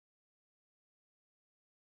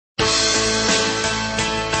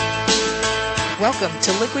Welcome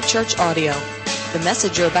to Liquid Church Audio. The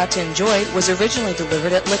message you're about to enjoy was originally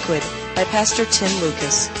delivered at Liquid by Pastor Tim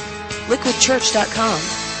Lucas.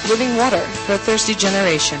 LiquidChurch.com, living water for a thirsty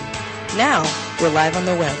generation. Now, we're live on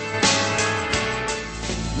the web.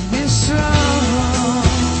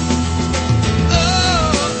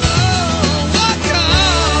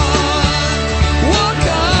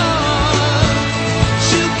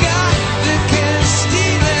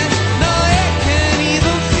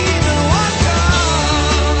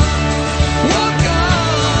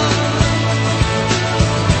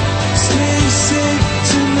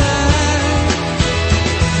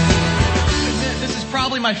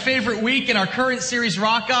 My favorite week in our current series,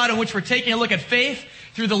 Rock God, in which we're taking a look at faith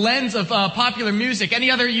through the lens of popular music. Any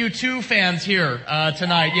other U2 fans here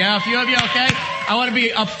tonight? Yeah, a few of you, okay? I want to be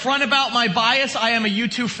upfront about my bias. I am a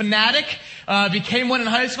U2 fanatic. Became one in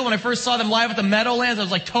high school. When I first saw them live at the Meadowlands, I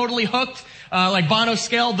was like totally hooked. Like Bono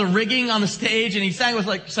scaled the rigging on the stage, and he sang with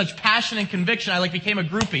like such passion and conviction. I like became a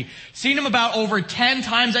groupie. Seen him about over 10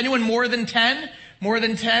 times. Anyone more than 10? More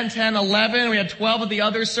than 10, 11. We had 12 at the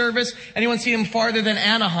other service. Anyone seen him farther than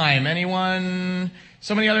Anaheim? Anyone?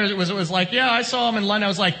 So many others. It was like, yeah, I saw him in London. I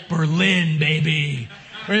was like, Berlin, baby.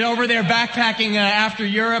 We're over there backpacking after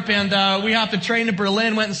Europe, and we hopped the train to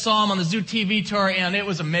Berlin, went and saw him on the Zoo TV tour, and it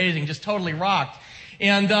was amazing. Just totally rocked.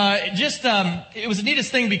 And it was the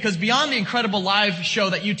neatest thing because beyond the incredible live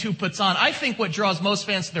show that U2 puts on, I think what draws most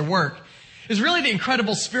fans to their work is really the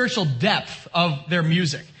incredible spiritual depth of their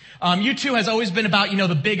music. U2 has always been about,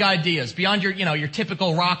 the big ideas, beyond your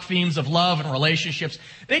typical rock themes of love and relationships.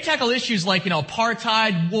 They tackle issues like,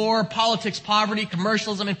 apartheid, war, politics, poverty,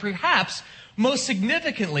 commercialism, and perhaps, most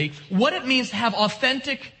significantly, what it means to have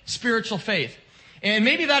authentic spiritual faith. And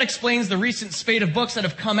maybe that explains the recent spate of books that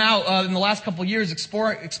have come out in the last couple of years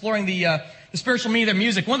exploring the spiritual meaning of their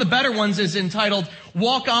music. One of the better ones is entitled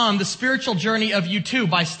Walk On, The Spiritual Journey of U2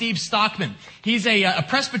 by Steve Stockman. He's a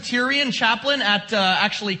Presbyterian chaplain at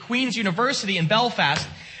actually Queen's University in Belfast.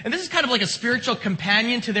 And this is kind of like a spiritual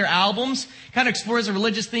companion to their albums. Kind of explores the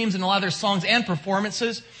religious themes in a lot of their songs and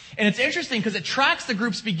performances. And it's interesting because it tracks the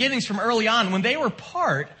group's beginnings from early on when they were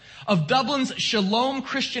part of Dublin's Shalom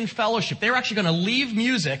Christian Fellowship. They were actually going to leave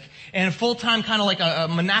music and full-time kind of like a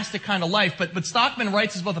monastic kind of life. But Stockman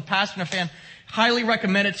writes as both a pastor and a fan. Highly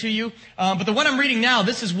recommend it to you. But the one I'm reading now,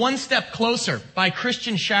 this is One Step Closer by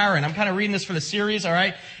Christian Sharon. I'm kind of reading this for the series, all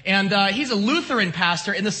right? And he's a Lutheran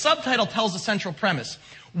pastor, and the subtitle tells the central premise.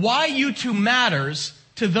 Why U2 matters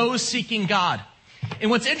to those seeking God.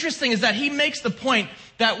 And what's interesting is that he makes the point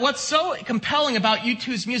that what's so compelling about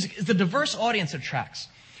U2's music is the diverse audience it attracts.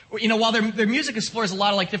 While their music explores a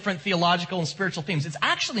lot of like different theological and spiritual themes, it's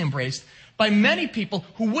actually embraced by many people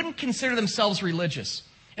who wouldn't consider themselves religious.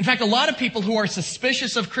 In fact, a lot of people who are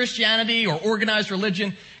suspicious of Christianity or organized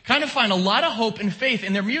religion kind of find a lot of hope and faith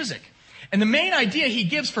in their music. And the main idea he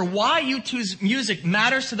gives for why U2's music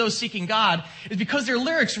matters to those seeking God is because their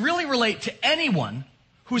lyrics really relate to anyone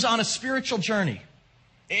who's on a spiritual journey.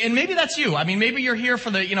 And maybe that's you. I mean, maybe you're here for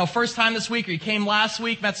the, first time this week, or you came last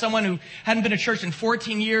week, met someone who hadn't been to church in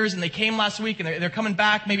 14 years, and they came last week, and they're coming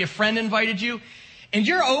back. Maybe a friend invited you. And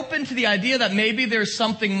you're open to the idea that maybe there's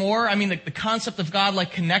something more. I mean, the concept of God,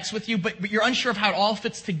 connects with you, but you're unsure of how it all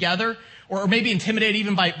fits together, or maybe intimidated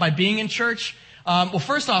even by being in church. Well,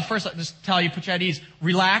 first I'll just tell you, put you at ease,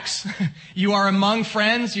 relax. You are among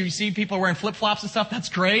friends. You see people wearing flip-flops and stuff. That's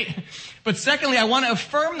great. But secondly, I want to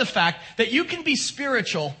affirm the fact that you can be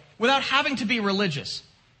spiritual without having to be religious.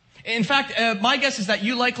 In fact, my guess is that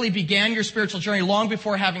you likely began your spiritual journey long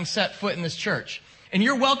before having set foot in this church. And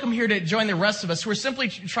you're welcome here to join the rest of us who are simply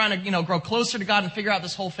trying to, grow closer to God and figure out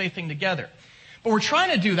this whole faith thing together. But we're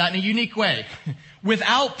trying to do that in a unique way,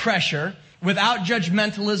 without pressure, without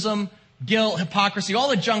judgmentalism, guilt, hypocrisy, all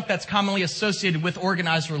the junk that's commonly associated with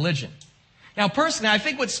organized religion. Now, personally, I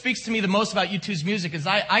think what speaks to me the most about U2's music is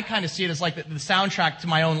I kind of see it as like the soundtrack to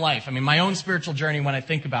my own life. I mean, my own spiritual journey when I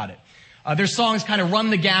think about it. Their songs kind of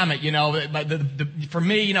run the gamut, for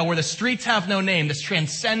me, where the streets have no name, this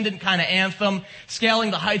transcendent kind of anthem,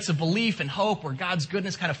 scaling the heights of belief and hope, where God's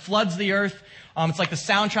goodness kind of floods the earth. It's like the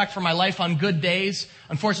soundtrack for my life on good days.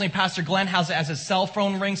 Unfortunately, Pastor Glenn has it as his cell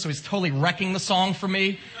phone ring, so he's totally wrecking the song for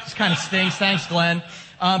me. Just kind of stinks. Thanks, Glenn.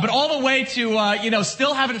 But all the way to,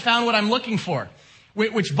 still haven't found what I'm looking for,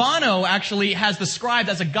 which Bono actually has described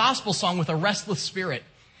as a gospel song with a restless spirit.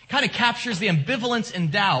 Kind of captures the ambivalence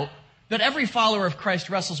and doubt that every follower of Christ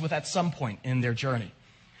wrestles with at some point in their journey.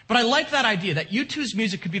 But I like that idea that U2's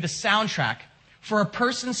music could be the soundtrack for a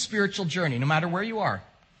person's spiritual journey, no matter where you are.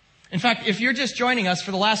 In fact, if you're just joining us,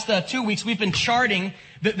 for the last 2 weeks, we've been charting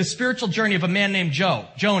the spiritual journey of a man named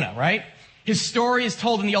Jonah, right? His story is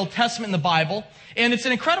told in the Old Testament in the Bible, and it's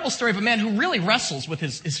an incredible story of a man who really wrestles with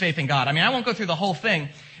his faith in God. I mean, I won't go through the whole thing.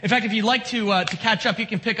 In fact, if you'd like to catch up, you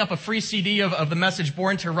can pick up a free CD of the message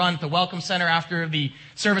Born to Run at the Welcome Center after the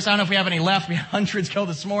service. I don't know if we have any left. We had hundreds go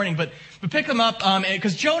this morning, but pick them up,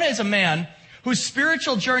 because Jonah is a man whose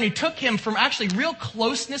spiritual journey took him from actually real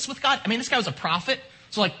closeness with God. I mean, this guy was a prophet,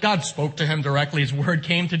 so like God spoke to him directly. His word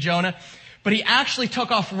came to Jonah, but he actually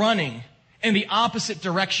took off running in the opposite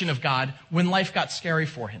direction of God when life got scary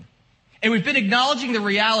for him. And we've been acknowledging the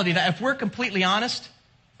reality that if we're completely honest,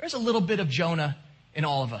 there's a little bit of Jonah in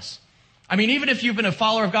all of us. I mean, even if you've been a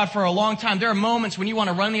follower of God for a long time, there are moments when you want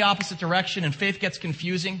to run the opposite direction and faith gets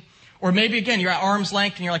confusing. Or maybe, again, you're at arm's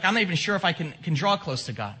length and you're like, I'm not even sure if I can draw close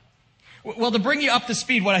to God. Well, to bring you up to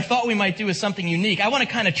speed, what I thought we might do is something unique. I want to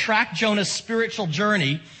kind of track Jonah's spiritual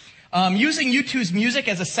journey using U2's music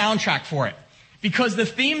as a soundtrack for it. Because the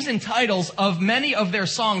themes and titles of many of their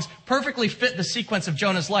songs perfectly fit the sequence of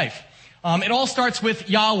Jonah's life. It all starts with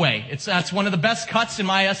Yahweh. That's one of the best cuts in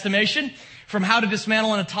my estimation from How to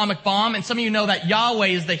Dismantle an Atomic Bomb. And some of you know that Yahweh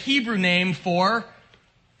is the Hebrew name for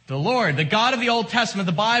the Lord, the God of the Old Testament,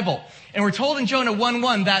 the Bible. And we're told in Jonah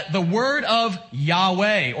 1:1 that the word of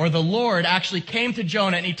Yahweh, or the Lord, actually came to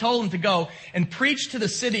Jonah, and he told him to go and preach to the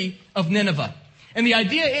city of Nineveh. And the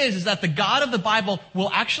idea is that the God of the Bible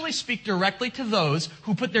will actually speak directly to those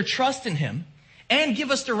who put their trust in him and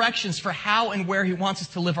give us directions for how and where he wants us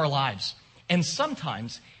to live our lives. And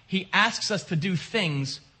sometimes he asks us to do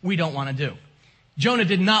things we don't want to do. Jonah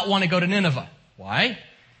did not want to go to Nineveh. Why?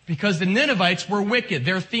 Because the Ninevites were wicked.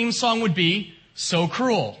 Their theme song would be So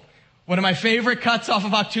Cruel. One of my favorite cuts off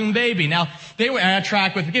of Achtung Baby. Now, they were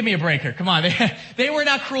give me a break here. Come on. They were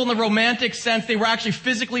not cruel in the romantic sense. They were actually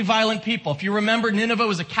physically violent people. If you remember, Nineveh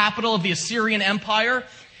was a capital of the Assyrian Empire,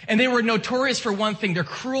 and they were notorious for one thing, their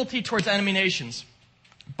cruelty towards enemy nations.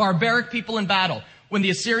 Barbaric people in battle. When the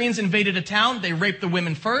Assyrians invaded a town, they raped the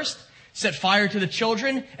women first, set fire to the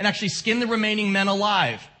children, and actually skinned the remaining men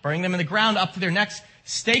alive, burning them in the ground up to their necks,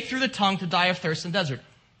 staked through the tongue to die of thirst in the desert.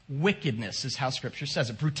 Wickedness is how Scripture says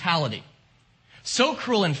it. Brutality. So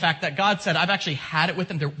cruel, in fact, that God said, I've actually had it with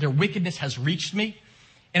them. Their wickedness has reached me.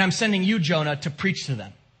 And I'm sending you, Jonah, to preach to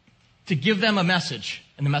them. To give them a message.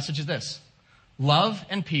 And the message is this. Love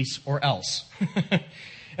and peace or else.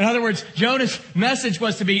 In other words, Jonah's message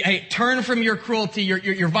was to be, hey, turn from your cruelty,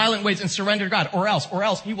 your violent ways, and surrender to God. Or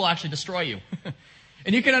else he will actually destroy you.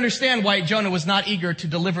 And you can understand why Jonah was not eager to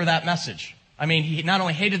deliver that message. I mean, he not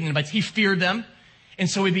only hated the Ninevites, he feared them. And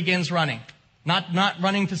so he begins running. Not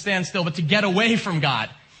running to stand still, but to get away from God.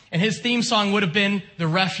 And his theme song would have been The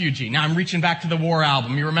Refugee. Now I'm reaching back to the War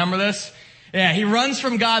album. You remember this? Yeah, he runs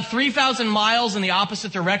from God 3,000 miles in the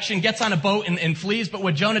opposite direction, gets on a boat and flees. But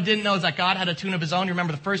what Jonah didn't know is that God had a tune of his own. You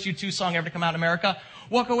remember the first U2 song ever to come out in America?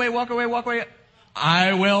 Walk away, walk away, walk away.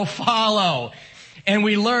 I will follow. And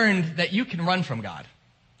we learned that you can run from God,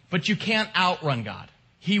 but you can't outrun God.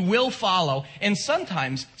 He will follow and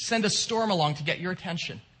sometimes send a storm along to get your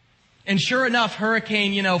attention. And sure enough,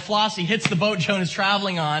 Hurricane, Flossie hits the boat Jonah's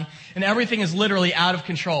traveling on, and everything is literally out of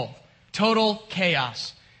control. Total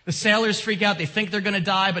chaos. The sailors freak out. They think they're going to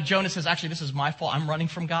die, but Jonah says, actually, this is my fault. I'm running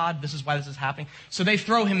from God. This is why this is happening. So they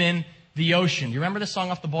throw him in the ocean. You remember this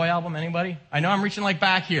song off the Boy album? Anybody? I know I'm reaching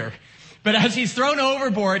back here. But as he's thrown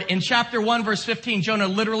overboard, in chapter 1, verse 15, Jonah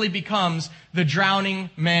literally becomes the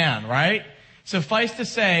drowning man, right? Suffice to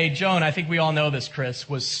say, Jonah, I think we all know this, Chris,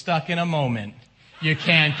 was stuck in a moment you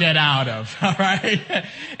can't get out of, all right?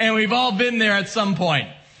 And we've all been there at some point.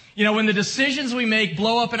 When the decisions we make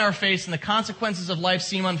blow up in our face and the consequences of life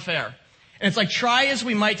seem unfair. And it's like, try as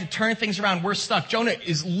we might to turn things around, we're stuck. Jonah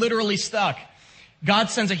is literally stuck.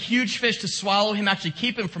 God sends a huge fish to swallow him, actually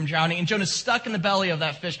keep him from drowning, and Jonah's stuck in the belly of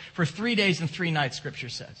that fish for 3 days and 3 nights, Scripture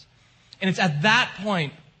says. And it's at that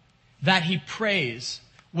point that he prays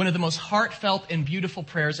one of the most heartfelt and beautiful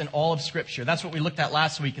prayers in all of Scripture. That's what we looked at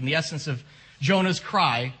last week, and the essence of Jonah's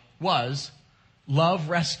cry was, love,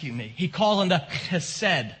 rescue me. He called on the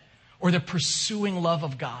chesed, or the pursuing love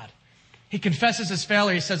of God. He confesses his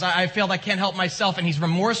failure. He says, I failed, I can't help myself, and he's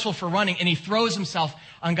remorseful for running, and he throws himself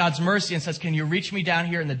on God's mercy and says, can you reach me down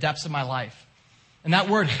here in the depths of my life? And that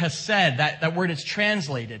word chesed, that word is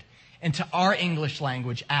translated into our English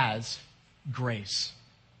language as grace.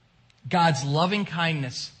 God's loving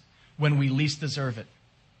kindness when we least deserve it.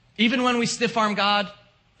 Even when we stiff-arm God,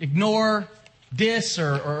 ignore, run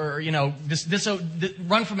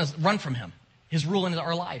from him, his rule in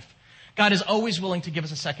our life. God is always willing to give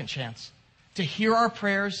us a second chance, to hear our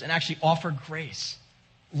prayers and actually offer grace,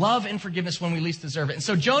 love and forgiveness when we least deserve it. And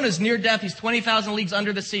so Jonah's near death. He's 20,000 leagues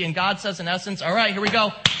under the sea. And God says, in essence, all right, here we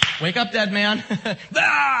go. Wake up, dead man.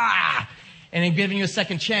 and he's giving you a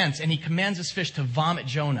second chance, and he commands his fish to vomit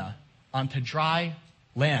Jonah onto dry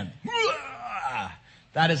land.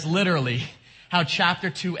 That is literally how chapter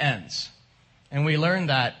 2 ends. And we learn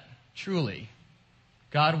that, truly,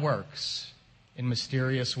 God works in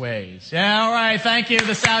mysterious ways. Yeah, all right, thank you,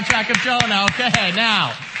 the soundtrack of Jonah. Okay,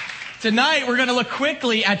 now, tonight we're going to look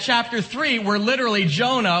quickly at chapter 3, where literally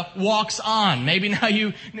Jonah walks on. Maybe now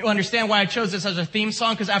you understand why I chose this as a theme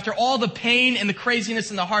song, because after all the pain and the craziness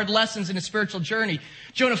and the hard lessons in his spiritual journey,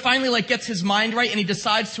 Jonah finally gets his mind right, and he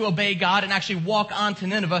decides to obey God and actually walk on to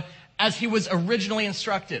Nineveh as he was originally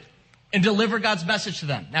instructed and deliver God's message to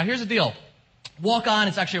them. Now, here's the deal. Walk On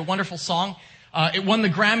is actually a wonderful song. It won the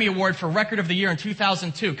Grammy Award for Record of the Year in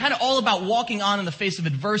 2002. Kind of all about walking on in the face of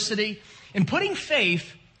adversity and putting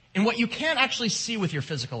faith in what you can't actually see with your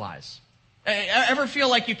physical eyes. Ever feel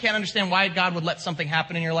like you can't understand why God would let something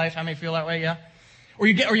happen in your life? How many feel that way? Yeah? Or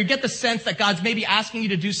you get the sense that God's maybe asking you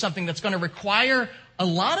to do something that's going to require a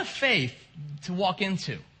lot of faith to walk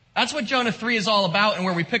into. That's what Jonah 3 is all about, and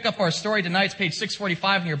where we pick up our story tonight. It's page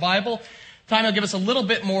 645 in your Bible. Time will give us a little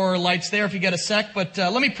bit more lights there if you get a sec, but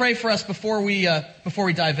let me pray for us before we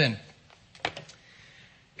dive in.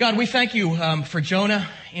 God, we thank you for Jonah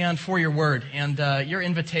and for your word and your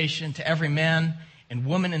invitation to every man and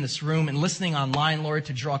woman in this room and listening online, Lord,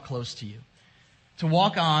 to draw close to you, to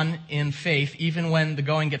walk on in faith even when the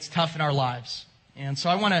going gets tough in our lives. And so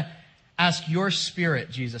I want to ask your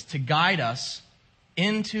Spirit, Jesus, to guide us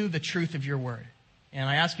into the truth of your word. And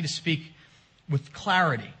I ask you to speak with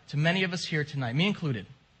clarity to many of us here tonight, me included.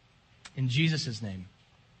 In Jesus' name,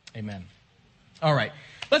 amen. All right,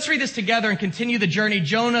 let's read this together and continue the journey.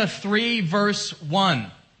 Jonah 3, verse 1.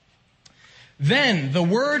 Then the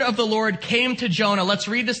word of the Lord came to Jonah. Let's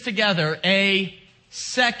read this together. A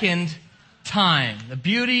second time. The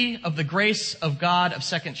beauty of the grace of God of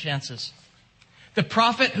second chances. The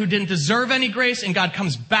prophet who didn't deserve any grace, and God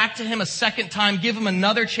comes back to him a second time, give him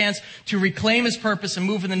another chance to reclaim his purpose and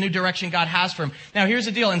move in the new direction God has for him. Now, here's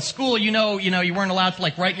the deal. In school, you weren't allowed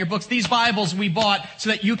to write in your books. These Bibles we bought so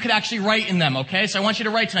that you could actually write in them, okay? So I want you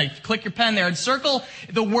to write tonight. Click your pen there and circle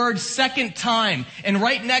the word second time. And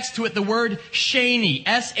right next to it, the word sheni,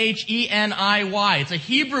 S-H-E-N-I-Y. It's a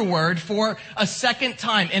Hebrew word for a second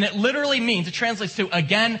time. And it literally means, it translates to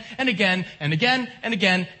again and again and again and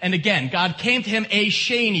again and again. God came to him a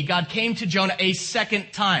sheni. God came to Jonah a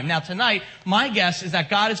second time. Now tonight, my guess is that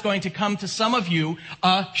God is going to come to some of you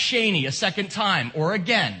a sheni, a second time, or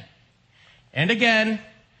again, and again,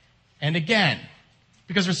 and again.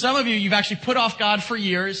 Because for some of you, you've actually put off God for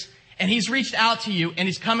years, and he's reached out to you, and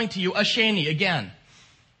he's coming to you a sheni again.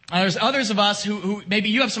 There's others of us who maybe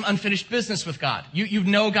you have some unfinished business with God. You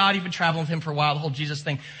know God, you've been traveling with him for a while, the whole Jesus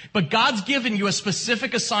thing. But God's given you a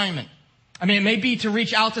specific assignment. I mean, it may be to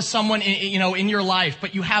reach out to someone, in your life,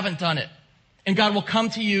 but you haven't done it. And God will come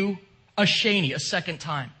to you a sheni, a second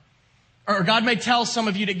time. Or God may tell some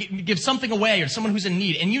of you to give something away or someone who's in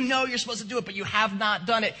need. And you know you're supposed to do it, but you have not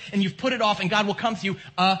done it. And you've put it off, and God will come to you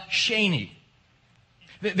a sheni.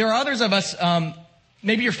 There are others of us,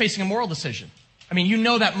 maybe you're facing a moral decision. I mean, you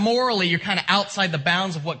know that morally you're kind of outside the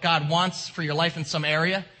bounds of what God wants for your life in some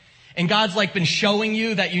area. And God's been showing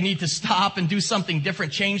you that you need to stop and do something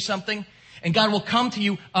different, change something. And God will come to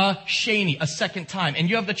you a sheni, a second time. And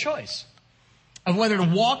you have the choice of whether to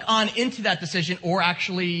walk on into that decision or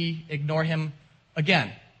actually ignore him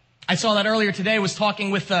again. I saw that earlier today. I was talking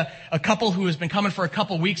with a couple who has been coming for a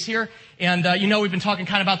couple weeks here. And, we've been talking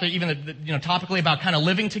kind of about topically about kind of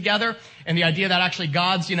living together and the idea that actually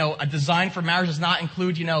God's, a design for marriage does not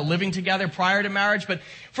include, living together prior to marriage. But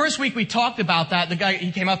first week we talked about that. The guy,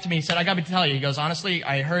 he came up to me, he said, I got to tell you, he goes, honestly,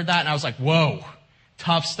 I heard that and I was like, whoa.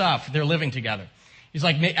 Tough stuff. They're living together. He's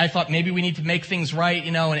like, I thought maybe we need to make things right,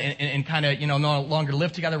 and kind of, no longer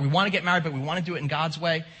live together. We want to get married, but we want to do it in God's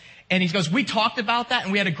way. And he goes, we talked about that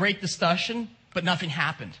and we had a great discussion, but nothing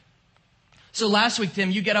happened. So last week, Tim,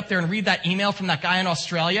 you get up there and read that email from that guy in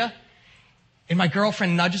Australia. And my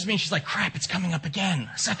girlfriend nudges me and she's like, crap, it's coming up again.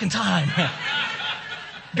 Second time.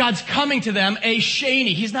 God's coming to them a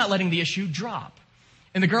sheni. He's not letting the issue drop.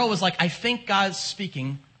 And the girl was like, I think God's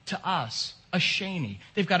speaking to us. A sheni.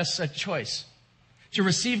 They've got a choice to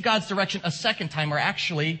receive God's direction a second time or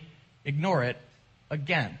actually ignore it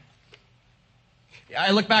again.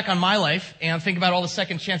 I look back on my life and think about all the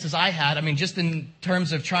second chances I had. I mean, just in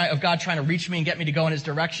terms of God trying to reach me and get me to go in his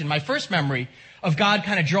direction. My first memory of God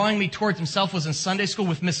kind of drawing me towards himself was in Sunday school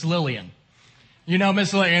with Miss Lillian.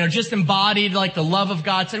 Miss Lillian, just embodied the love of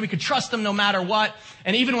God, said we could trust him no matter what.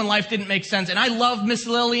 And even when life didn't make sense. And I loved Miss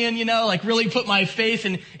Lillian, really put my faith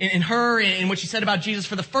in her, in what she said about Jesus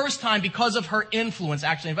for the first time because of her influence,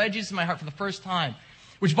 actually. I invited Jesus in my heart for the first time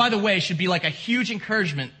which, by the way, should be like a huge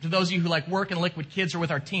encouragement to those of you who like work in Liquid Kids or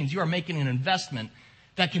with our teens. You are making an investment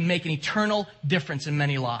that can make an eternal difference in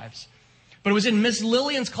many lives. But it was in Miss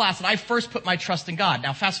Lillian's class that I first put my trust in God.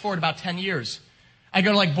 Now, fast forward about 10 years. I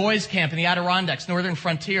go to like boys camp in the Adirondacks, Northern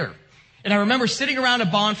Frontier. And I remember sitting around a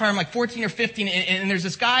bonfire, I'm like 14 or 15, and there's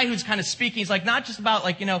this guy who's kind of speaking. He's like, not just about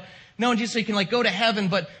like, knowing Jesus so you can like go to heaven,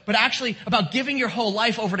 but actually about giving your whole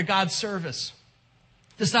life over to God's service.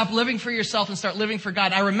 To stop living for yourself and start living for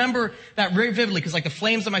God. I remember that very vividly because like the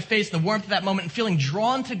flames on my face, the warmth of that moment, and feeling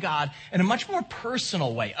drawn to God in a much more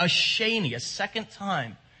personal way, a shani, a second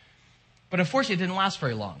time. But unfortunately, it didn't last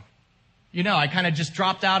very long. I kind of just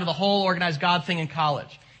dropped out of the whole organized God thing in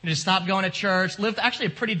college. I just stopped going to church, lived actually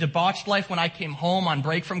a pretty debauched life when I came home on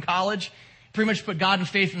break from college. Pretty much put God and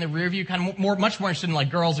faith in the rear view, kind of much more interested in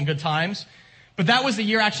like girls and good times. But that was the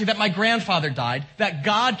year actually that my grandfather died, that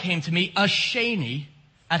God came to me, a shani,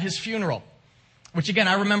 at his funeral. Which again,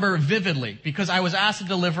 I remember vividly because I was asked to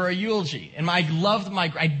deliver a eulogy. And I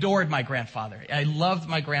adored my grandfather. I loved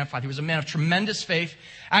my grandfather. He was a man of tremendous faith,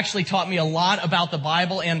 actually taught me a lot about the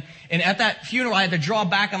Bible. And at that funeral, I had to draw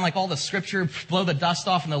back on like all the scripture, blow the dust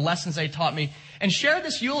off and the lessons they taught me, and share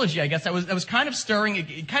this eulogy, I guess, that was kind of stirring,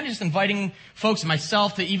 it kind of just inviting folks and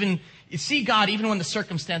myself to even see God even when the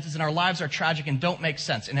circumstances in our lives are tragic and don't make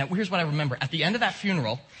sense. And here's what I remember. At the end of that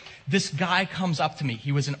funeral, this guy comes up to me.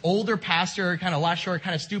 He was an older pastor, kind of last short,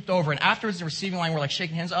 kind of stooped over. And afterwards, the receiving line, we're like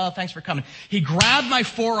shaking hands. Oh, thanks for coming. He grabbed my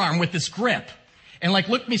forearm with this grip and like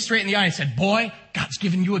looked me straight in the eye and said, "Boy, God's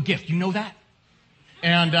given you a gift. You know that?"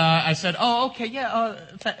 And I said, "Oh, okay, yeah,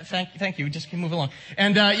 thank you. Just move along."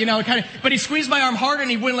 And but he squeezed my arm harder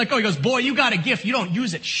and he wouldn't let go. He goes, "Boy, you got a gift. You don't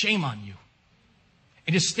use it. Shame on you."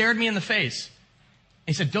 He just stared me in the face.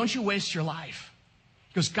 And he said, "Don't you waste your life."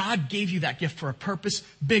 He goes, "God gave you that gift for a purpose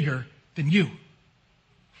bigger than you."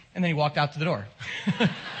 And then he walked out to the door.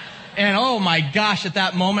 And oh my gosh, at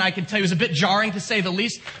that moment, I can tell you, it was a bit jarring to say the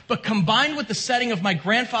least. But combined with the setting of my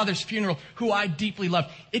grandfather's funeral, who I deeply loved,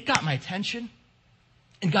 it got my attention.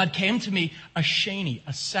 And God came to me a shani,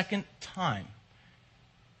 a second time.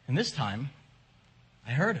 And this time,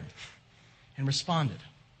 I heard him and responded.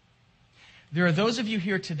 There are those of you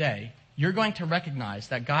here today, you're going to recognize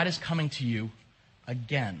that God is coming to you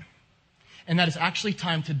again. And that it's actually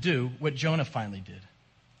time to do what Jonah finally did.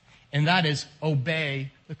 And that is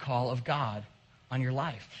obey the call of God on your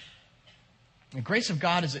life. The grace of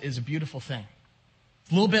God is a beautiful thing.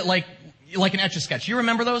 It's a little bit like an Etch-a-Sketch. You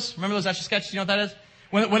remember those? Remember those Etch-a-Sketches? You know what that is?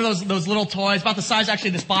 One of those little toys, about the size actually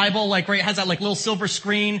of this Bible, like right, it has that like little silver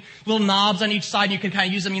screen, little knobs on each side, and you can kind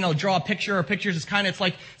of use them, draw a picture or pictures. It's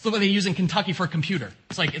like what they use in Kentucky for a computer.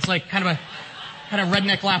 It's like kind of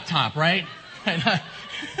redneck laptop, right?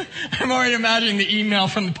 I'm already imagining the email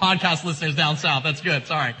from the podcast listeners down south. That's good.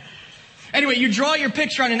 Sorry. Anyway, you draw your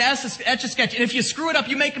picture on an Etch-a-Sketch, and if you screw it up,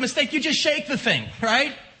 you make a mistake, you just shake the thing,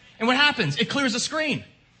 right? And what happens? It clears the screen.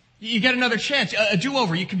 You get another chance, a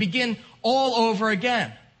do-over. You can begin all over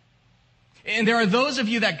again. And there are those of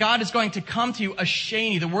you that God is going to come to you, a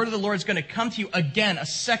shani. The word of the Lord is going to come to you again, a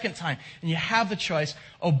second time. And you have the choice,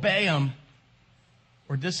 obey him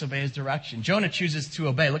or disobey his direction. Jonah chooses to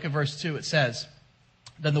obey. Look at verse 2. It says,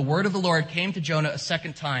 "Then the word of the Lord came to Jonah a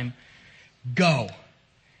second time. Go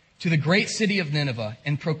to the great city of Nineveh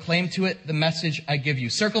and proclaim to it the message I give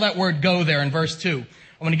you." Circle that word "go" there in verse 2. I'm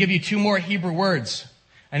going to give you two more Hebrew words.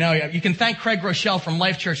 I know you can thank Craig Rochelle from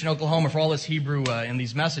Life Church in Oklahoma for all his Hebrew in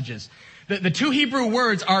these messages. The two Hebrew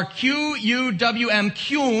words are Q-U-W-M,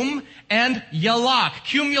 cum, and yalak.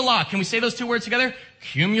 Cum yalak. Can we say those two words together?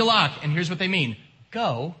 Cum yalak. And here's what they mean.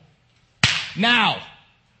 Go now.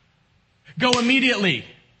 Go immediately.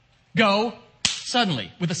 Go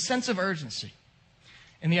suddenly, with a sense of urgency.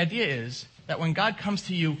 And the idea is that when God comes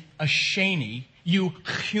to you a shani, you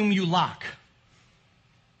cum yalak.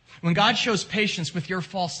 When God shows patience with your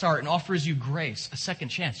false start and offers you grace, a second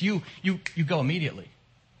chance, you go immediately.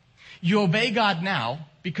 You obey God now,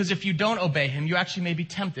 because if you don't obey him, you actually may be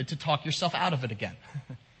tempted to talk yourself out of it again.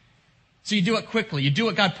 So you do it quickly. You do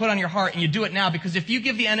what God put on your heart, and you do it now, because if you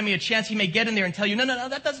give the enemy a chance, he may get in there and tell you, no,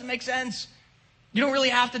 that doesn't make sense. You don't really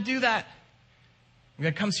have to do that. When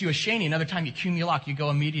God comes to you a shani, another time you cum yalak, you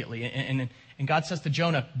go immediately. And God says to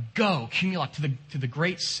Jonah, go, cum yalak, to the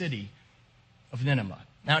great city of Nineveh.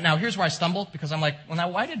 Now here's where I stumbled, because I'm like, well, now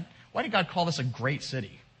why did God call this a great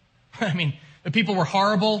city? I mean, the people were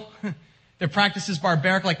horrible. Their practice is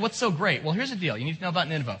barbaric. Like, what's so great? Well, here's the deal. You need to know about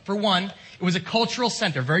Nineveh. For one, it was a cultural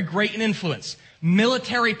center, very great in influence.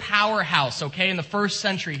 Military powerhouse, okay, in the first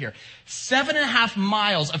century here. 7.5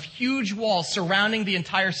 miles of huge walls surrounding the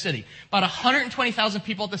entire city. About 120,000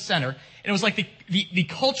 people at the center. And it was like the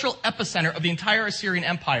cultural epicenter of the entire Assyrian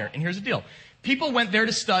Empire. And here's the deal. People went there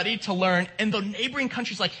to study, to learn, and the neighboring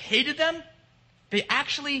countries like hated them. They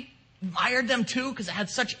actually admired them too because it had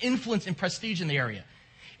such influence and prestige in the area.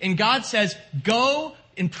 And God says, go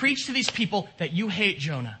and preach to these people that you hate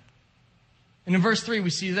Jonah. And in verse 3, we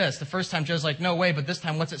see this. The first time, Jonah's like, no way. But this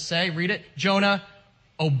time, what's it say? Read it. Jonah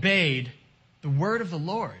obeyed the word of the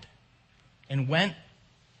Lord and went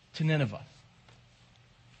to Nineveh.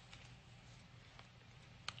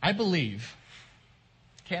 I believe,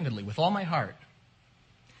 candidly, with all my heart,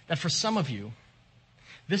 that for some of you,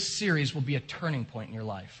 this series will be a turning point in your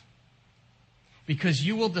life. Because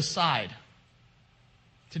you will decide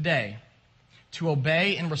today to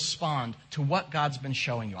obey and respond to what God's been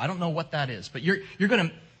showing you. I don't know what that is, but you're going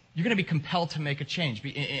to be compelled to make a change.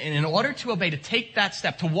 And in order to obey, to take that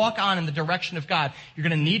step, to walk on in the direction of God, you're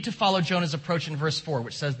going to need to follow Jonah's approach in verse 4,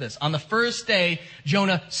 which says this. On the first day,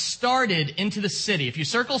 Jonah started into the city. If you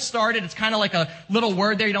circle started, it's kind of like a little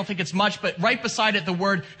word there. You don't think it's much, but right beside it, the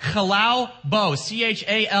word chalal-bo,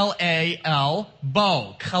 C-H-A-L-A-L,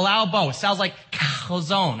 bo, chalal-bo. It sounds like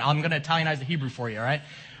chazon. I'm going to Italianize the Hebrew for you, all right?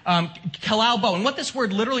 Chalal-bo. And what this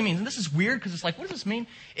word literally means, and this is weird because it's like, what does this mean?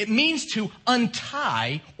 It means to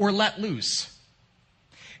untie or let loose.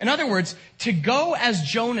 In other words, to go as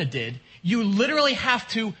Jonah did, you literally have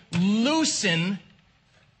to loosen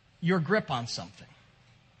your grip on something.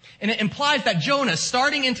 And it implies that Jonah,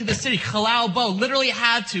 starting into the city, chalal-bo, literally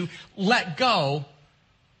had to let go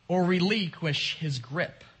or relinquish his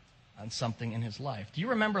grip on something in his life. Do you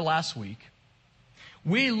remember last week?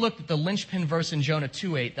 We looked at the linchpin verse in Jonah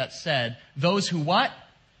 2:8 that said, those who what?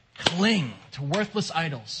 Cling to worthless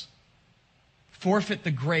idols. Forfeit the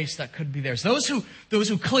grace that could be theirs. Those who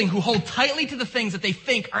cling, who hold tightly to the things that they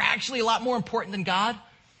think are actually a lot more important than God.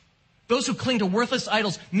 Those who cling to worthless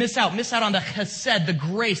idols miss out on the chesed, the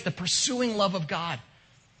grace, the pursuing love of God.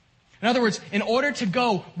 In other words, in order to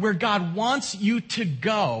go where God wants you to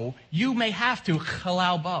go, you may have to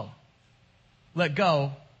chalal-bo. Let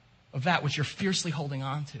go of that which you're fiercely holding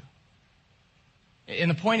on to. And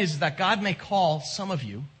the point is that God may call some of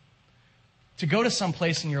you to go to some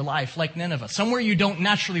place in your life, like Nineveh, somewhere you don't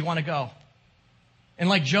naturally want to go. And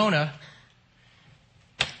like Jonah,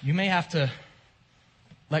 you may have to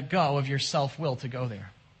let go of your self-will to go there.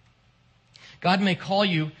 God may call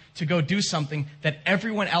you to go do something that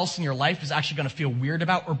everyone else in your life is actually going to feel weird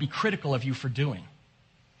about or be critical of you for doing.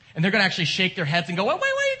 And they're going to actually shake their heads and go, why are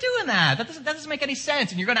you doing that? That doesn't make any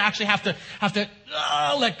sense. And you're going to actually have to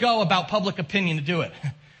let go about public opinion to do it.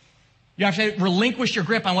 You have to relinquish your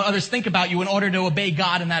grip on what others think about you in order to obey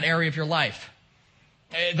God in that area of your life.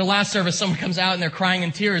 The last service, someone comes out and they're crying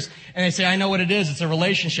in tears and they say, I know what it is. It's a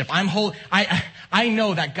relationship. I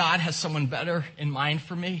know that God has someone better in mind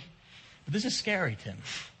for me. But this is scary, Tim.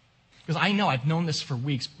 Because I know, I've known this for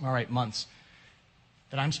weeks, all right, months,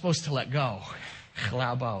 that I'm supposed to let go.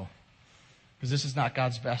 Chalal-bo. Because this is not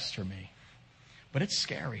God's best for me. But it's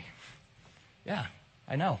scary. Yeah,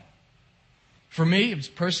 I know. For me,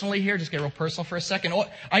 personally here, just get real personal for a second.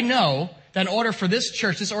 I know that in order for this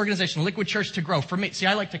church, this organization, Liquid Church, to grow, for me, see,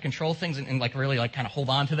 I like to control things and like really like kind of hold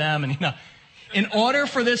on to them. And, in order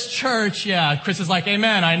for this church, yeah, Chris is like,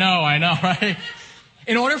 amen, I know, right?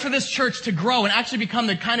 In order for this church to grow and actually become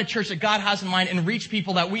the kind of church that God has in mind and reach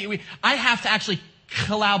people that I have to actually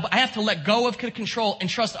I have to let go of control and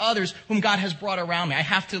trust others whom God has brought around me. I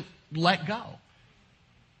have to let go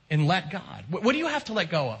and let God. What do you have to let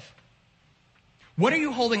go of? What are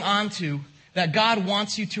you holding on to that God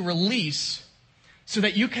wants you to release so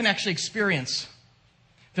that you can actually experience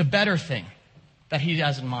the better thing that He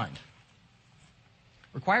has in mind?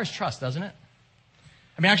 Requires trust, doesn't it?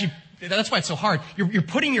 I mean, actually, that's why it's so hard. You're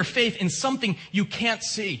putting your faith in something you can't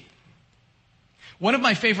see. One of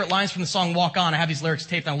my favorite lines from the song Walk On, I have these lyrics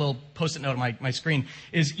taped on a little post-it note on my screen,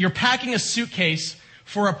 is you're packing a suitcase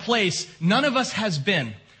for a place none of us has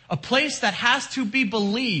been, a place that has to be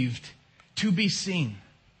believed to be seen.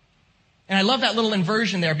 And I love that little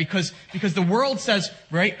inversion there because the world says,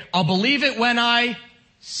 right, I'll believe it when I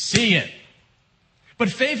see it.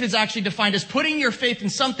 But faith is actually defined as putting your faith in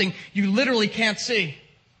something you literally can't see.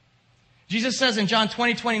 Jesus says in John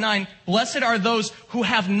 20:29, blessed are those who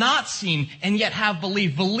have not seen and yet have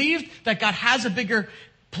believed. Believed that God has a bigger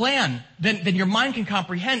plan than your mind can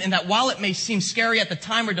comprehend, and that while it may seem scary at the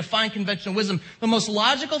time or defy conventional wisdom, the most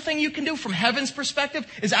logical thing you can do from heaven's perspective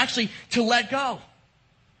is actually to let go.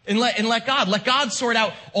 And let God sort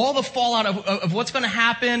out all the fallout of what's going to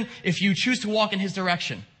happen if you choose to walk in his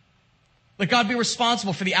direction. Let God be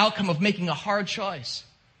responsible for the outcome of making a hard choice.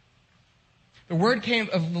 The word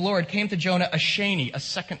of the Lord came to Jonah a sheni, a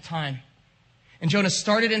second time. And Jonah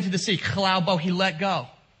started into the sea. Chalaubo, he let go.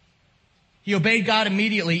 He obeyed God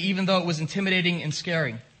immediately, even though it was intimidating and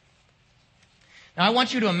scary. Now, I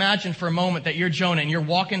want you to imagine for a moment that you're Jonah and you're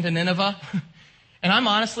walking to Nineveh. And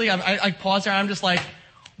I pause there and I'm just like,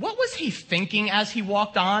 what was he thinking as he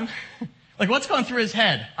walked on? Like, what's going through his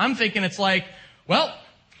head? I'm thinking it's like, well,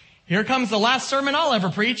 here comes the last sermon I'll ever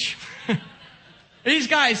preach. These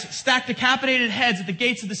guys stacked decapitated heads at the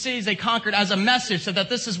gates of the cities they conquered as a message so that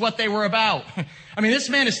this is what they were about. I mean, this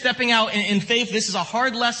man is stepping out in faith. This is a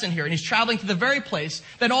hard lesson here. And he's traveling to the very place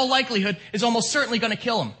that in all likelihood is almost certainly going to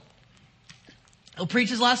kill him. He'll preach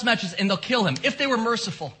his last message and they'll kill him if they were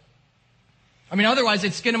merciful. I mean, otherwise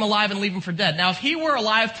they'd skin him alive and leave him for dead. Now, if he were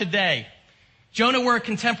alive today, Jonah were a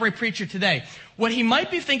contemporary preacher today, what he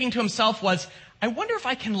might be thinking to himself was, I wonder if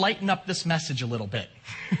I can lighten up this message a little bit.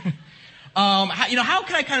 How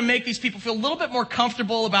can I kind of make these people feel a little bit more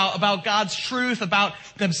comfortable about God's truth, about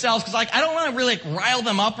themselves? Because I don't want to really rile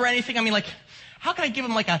them up or anything. I mean, how can I give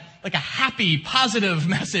them like a happy, positive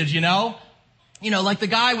message, like the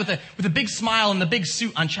guy with a big smile and the big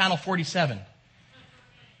suit on Channel 47.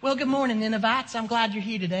 Well, good morning, Ninevites. I'm glad you're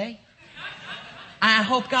here today. I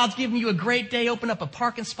hope God's giving you a great day. Open up a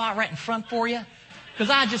parking spot right in front for you. Because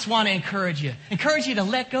I just want to encourage you to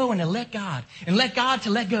let go and to let God, and let God to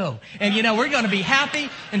let go. And we're going to be happy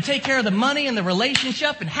and take care of the money and the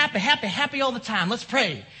relationship and happy all the time. Let's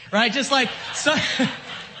pray. Right? Just like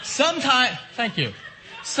sometimes, thank you.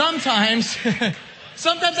 Sometimes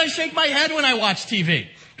I shake my head when I watch TV.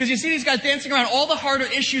 Because you see these guys dancing around all the harder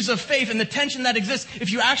issues of faith and the tension that exists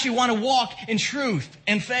if you actually want to walk in truth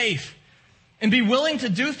and faith and be willing to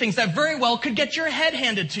do things that very well could get your head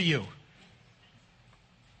handed to you.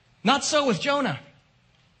 Not so with Jonah.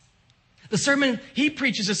 The sermon he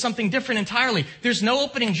preaches is something different entirely. There's no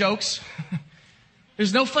opening jokes.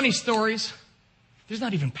 There's no funny stories. There's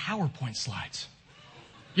not even PowerPoint slides.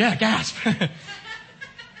 Yeah, gasp.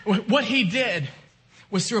 What he did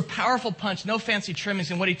was through a powerful punch, no fancy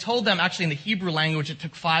trimmings, and what he told them, actually in the Hebrew language, it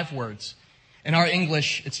took 5 words. In our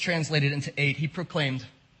English, it's translated into 8. He proclaimed,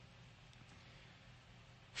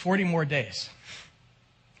 40 more days,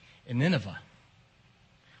 and Nineveh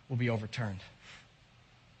will be overturned.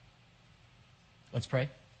 Let's pray.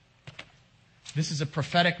 This is a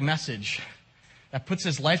prophetic message that puts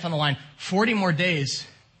his life on the line. 40 more days,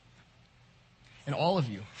 and all of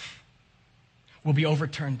you will be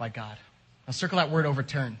overturned by God. Now circle that word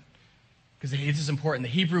overturn, because this is important. The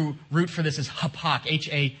Hebrew root for this is hapak,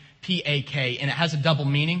 H-A-P-A-K, and it has a double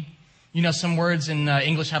meaning. Some words in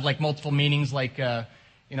English have multiple meanings, like,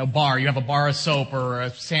 bar. You have a bar of soap, or a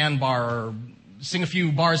sandbar, or sing a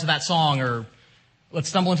few bars of that song, or let's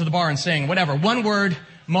stumble into the bar and sing, whatever. One word,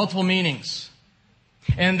 multiple meanings.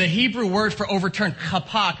 And the Hebrew word for overturned,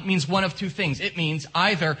 hapak, means one of 2 things. It means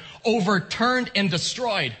either overturned and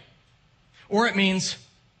destroyed, or it means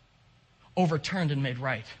overturned and made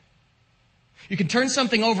right. You can turn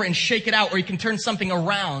something over and shake it out, or you can turn something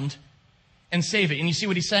around and save it. And you see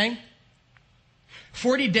what he's saying?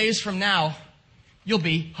 40 days from now, you'll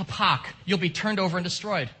be hapak. You'll be turned over and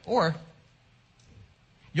destroyed. Or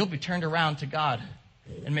you'll be turned around to God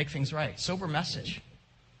and make things right. Sober message.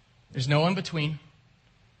 There's no in between.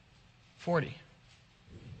 40.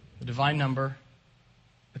 The divine number,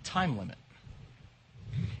 the time limit.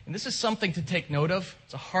 And this is something to take note of.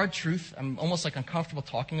 It's a hard truth. I'm almost uncomfortable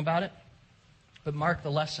talking about it. But mark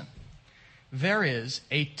the lesson. There is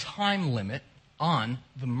a time limit on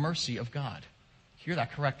the mercy of God. Hear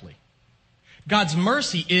that correctly. God's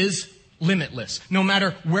mercy is limitless. No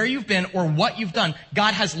matter where you've been or what you've done,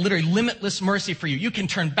 God has literally limitless mercy for you. You can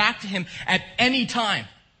turn back to him at any time.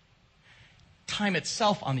 Time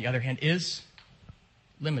itself, on the other hand, is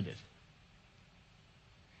limited.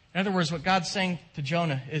 In other words, what God's saying to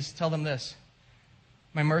Jonah is, tell them this.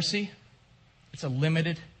 My mercy, it's a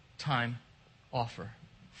limited time offer.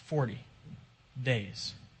 40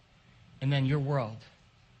 days. And then your world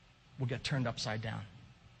will get turned upside down.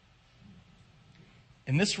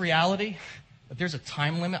 In this reality, that there's a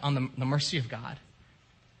time limit on the mercy of God,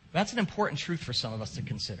 that's an important truth for some of us to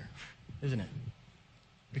consider, isn't it?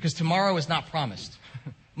 Because tomorrow is not promised.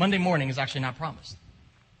 Monday morning is actually not promised.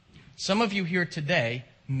 Some of you here today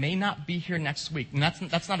may not be here next week. And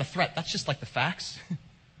that's not a threat. That's just like the facts.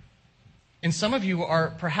 And some of you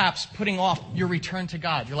are perhaps putting off your return to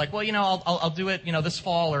God. You're like, well, I'll do it, this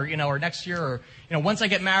fall or next year or, once I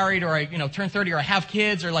get married or I, turn 30 or I have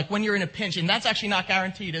kids or like when you're in a pinch. And that's actually not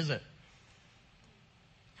guaranteed, is it?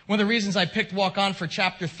 One of the reasons I picked Walk On for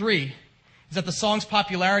chapter 3 is that the song's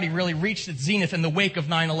popularity really reached its zenith in the wake of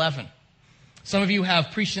 9/11. Some of you have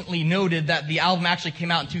presciently noted that the album actually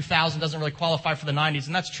came out in 2000, doesn't really qualify for the 90s,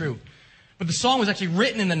 and that's true. But the song was actually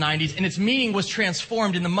written in the 90s, and its meaning was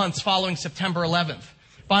transformed in the months following September 11th.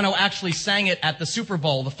 Bono actually sang it at the Super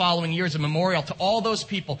Bowl the following year as a memorial to all those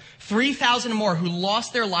people, 3,000 more who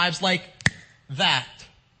lost their lives like that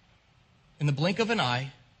in the blink of an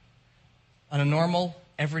eye on a normal,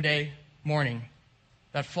 everyday morning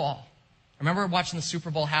that fall. I remember watching the Super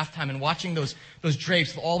Bowl halftime and watching those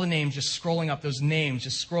drapes with all the names just scrolling up, those names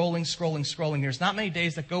just scrolling. There's not many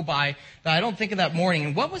days that go by that I don't think of that morning.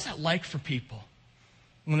 And what was that like for people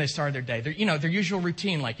when they started their day? Their usual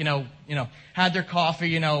routine, like, had their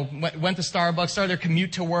coffee, went to Starbucks, started their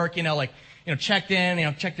commute to work, checked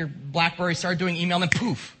in, checked their BlackBerry, started doing email, and then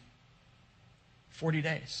poof, 40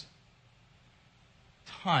 days.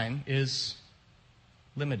 Time is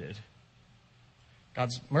limited.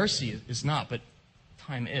 God's mercy is not, but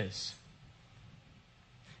time is.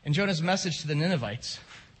 And Jonah's message to the Ninevites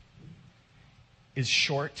is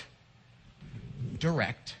short,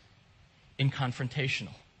 direct, and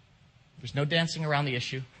confrontational. There's no dancing around the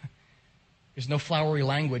issue. There's no flowery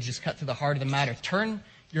language. Just cut to the heart of the matter. Turn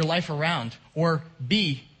your life around or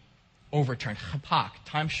be overturned. Hapak,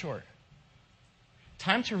 time short.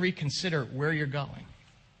 Time to reconsider where you're going.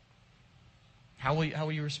 How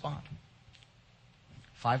will you respond?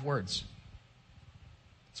 5 words.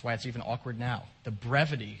 That's why it's even awkward now. The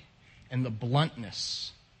brevity and the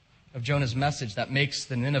bluntness of Jonah's message that makes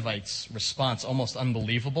the Ninevites' response almost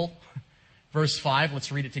unbelievable. Verse 5,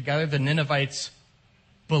 let's read it together. The Ninevites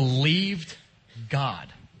believed God.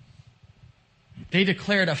 They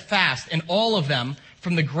declared a fast, and all of them,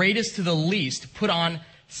 from the greatest to the least, put on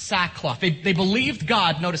sackcloth. They believed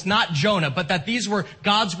God, notice, not Jonah, but that these were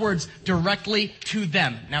God's words directly to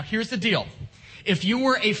them. Now, here's the deal. If you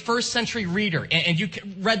were a first century reader and you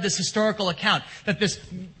read this historical account that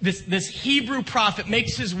this Hebrew prophet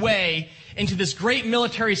makes his way into this great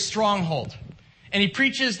military stronghold and he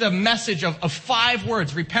preaches the message of 5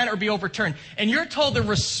 words, repent or be overturned, and you're told the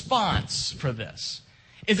response for this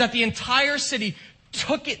is that the entire city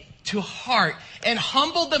took it to heart and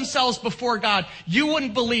humbled themselves before God, you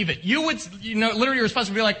wouldn't believe it. You would, literally your response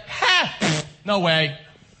would be like, no way.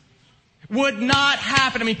 Would not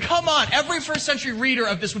happen. I mean, come on. Every first century reader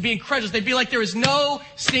of this would be incredulous. They'd be like, there is no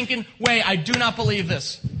stinking way. I do not believe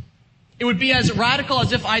this. It would be as radical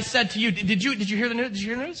as if I said to you, did you hear the news? Did you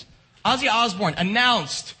hear the news? Ozzy Osbourne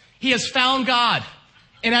announced he has found God.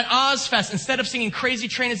 And at Ozfest, instead of singing Crazy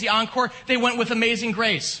Train as the encore, they went with Amazing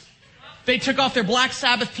Grace. They took off their Black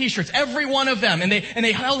Sabbath t-shirts, every one of them, and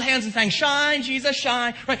they held hands and sang, "Shine, Jesus,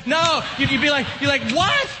 shine." Right? No, you'd be like,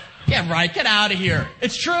 what? Yeah, right, get out of here.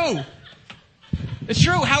 It's true. It's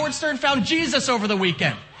true. Howard Stern found Jesus over the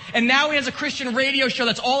weekend. And now he has a Christian radio show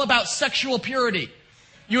that's all about sexual purity.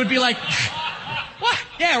 You would be like, what?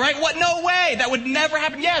 Yeah, right? What? No way. That would never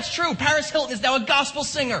happen. Yeah, it's true. Paris Hilton is now a gospel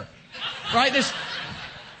singer. Right?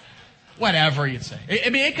 Whatever you'd say. I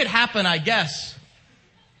mean, it could happen, I guess.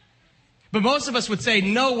 But most of us would say,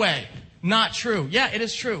 no way. Not true. Yeah, it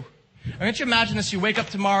is true. I want you to imagine this. You wake up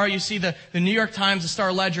tomorrow, you see the New York Times, the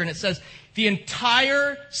Star Ledger, and it says, the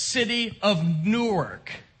entire city of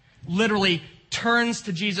Newark literally turns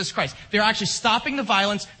to Jesus Christ. They're actually stopping the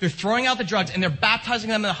violence, they're throwing out the drugs, and they're baptizing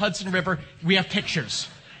them in the Hudson River. We have pictures.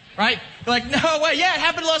 Right? They're like, no way. Yeah, it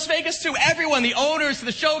happened in Las Vegas too. Everyone, the owners,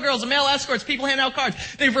 the showgirls, the male escorts, people handing out cards.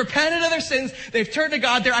 They've repented of their sins. They've turned to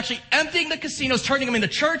God. They're actually emptying the casinos, turning them into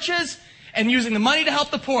churches, and using the money to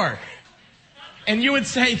help the poor. And you would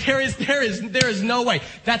say, there is no way.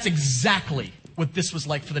 That's exactly what this was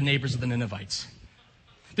like for the neighbors of the Ninevites.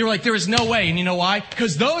 They were like, there is no way. And you know why?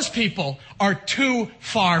 Because those people are too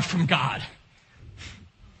far from God.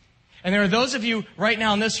 And there are those of you right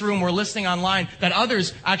now in this room or listening online that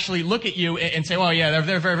others actually look at you and say, well, yeah,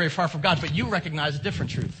 they're very, very far from God. But you recognize a different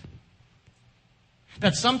truth.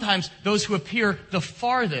 That sometimes those who appear the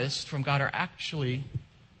farthest from God are actually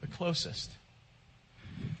the closest.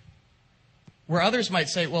 Where others might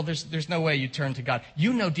say, well, there's no way you turn to God.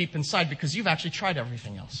 You know deep inside because you've actually tried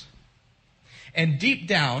everything else. And deep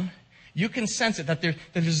down, you can sense it, that there's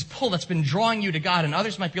this pull that's been drawing you to God. And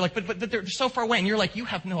others might be like, but they're so far away. And you're like, you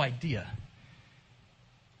have no idea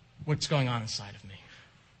what's going on inside of me.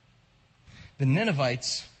 The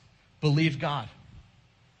Ninevites believed God.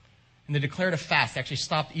 And they declared a fast. They actually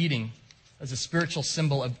stopped eating as a spiritual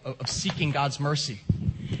symbol of seeking God's mercy.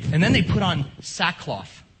 And then they put on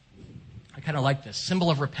sackcloth. I kind of like this. Symbol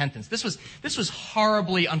of repentance. This was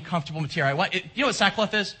horribly uncomfortable material. You know what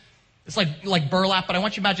sackcloth is? It's like burlap, but I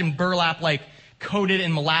want you to imagine burlap like coated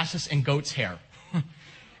in molasses and goat's hair.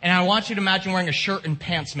 And I want you to imagine wearing a shirt and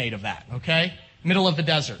pants made of that, okay? Middle of the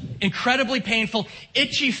desert. Incredibly painful,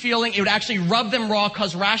 itchy feeling. It would actually rub them raw,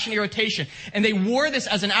 cause rash and irritation. And they wore this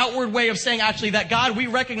as an outward way of saying, actually, that God, we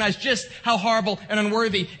recognize just how horrible and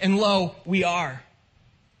unworthy and low we are.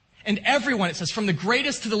 And everyone, it says, from the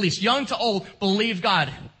greatest to the least, young to old, believe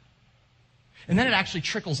God. And then it actually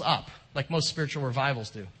trickles up, like most spiritual revivals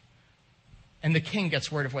do. And the king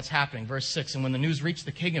gets word of what's happening. Verse 6, and when the news reached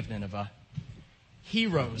the king of Nineveh, he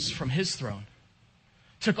rose from his throne,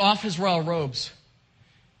 took off his royal robes,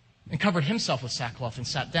 and covered himself with sackcloth and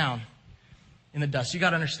sat down in the dust. You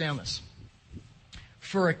got to understand this.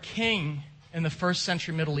 For a king in the first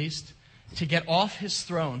century Middle East to get off his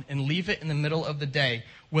throne and leave it in the middle of the day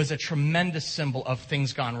was a tremendous symbol of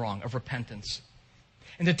things gone wrong, of repentance.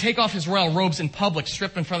 And to take off his royal robes in public,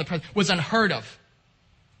 stripped in front of the president, was unheard of.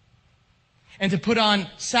 And to put on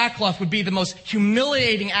sackcloth would be the most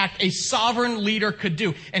humiliating act a sovereign leader could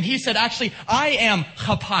do. And he said, actually, I am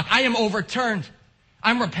chapak. I am overturned.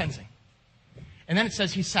 I'm repenting. And then it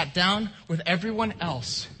says he sat down with everyone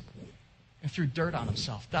else and threw dirt on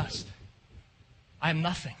himself, dust. I am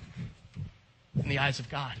nothing in the eyes of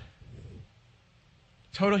God.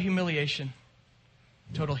 Total humiliation,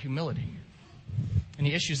 total humility. And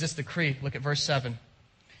he issues this decree. Look at verse 7.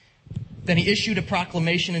 Then he issued a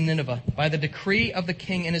proclamation in Nineveh by the decree of the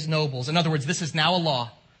king and his nobles. In other words, this is now a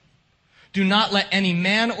law. Do not let any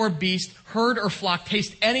man or beast, herd or flock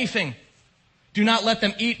taste anything. Do not let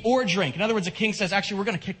them eat or drink. In other words, the king says, actually, we're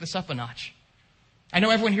going to kick this up a notch. I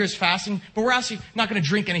know everyone here is fasting, but we're actually not going to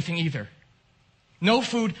drink anything either. No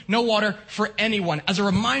food, no water for anyone, as a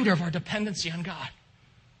reminder of our dependency on God.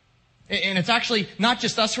 And it's actually not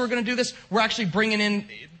just us who are going to do this. We're actually bringing in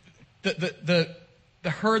the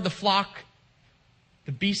herd, the flock,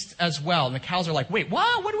 the beasts as well. And the cows are like, wait,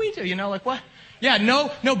 what? What do we do? You know, like what? Yeah,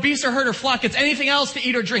 no beast or herd or flock gets anything else to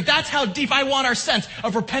eat or drink. That's how deep I want our sense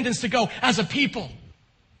of repentance to go as a people.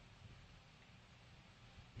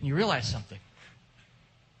 And you realize something.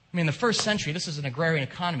 I mean, in the first century, this is an agrarian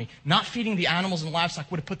economy. Not feeding the animals and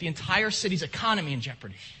livestock would have put the entire city's economy in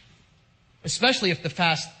jeopardy. Especially if the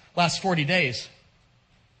fast lasts 40 days.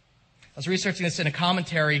 I was researching this in a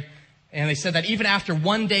commentary, and they said that even after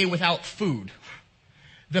 1 day without food,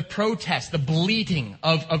 the protest, the bleating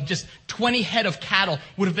of just 20 head of cattle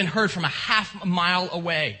would have been heard from a half mile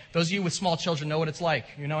away. Those of you with small children know what it's like.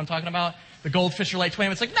 You know what I'm talking about? The goldfish are like 20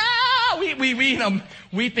 minutes, like, no! We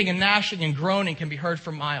weeping and gnashing and groaning can be heard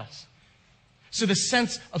for miles. So the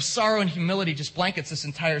sense of sorrow and humility just blankets this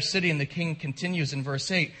entire city, and the king continues in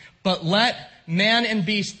verse 8. But let man and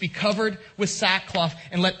beast be covered with sackcloth,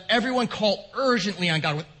 and let everyone call urgently on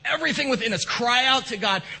God with everything within us. Cry out to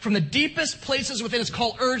God from the deepest places within us.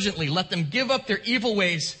 Call urgently. Let them give up their evil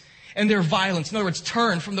ways and their violence. In other words,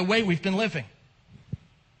 turn from the way we've been living.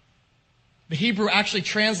 The Hebrew actually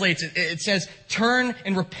translates it. It says, turn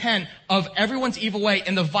and repent of everyone's evil way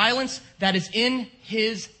and the violence that is in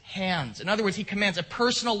his hands. In other words, he commands a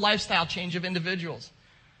personal lifestyle change of individuals.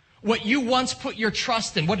 What you once put your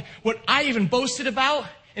trust in, what I even boasted about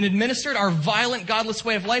and administered, our violent, godless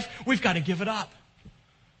way of life, we've got to give it up.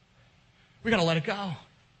 We've got to let it go.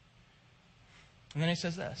 And then he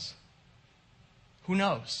says this. Who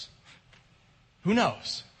knows? Who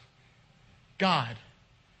knows? God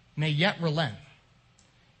may yet relent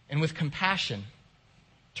and with compassion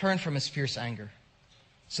turn from his fierce anger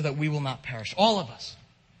so that we will not perish. All of us,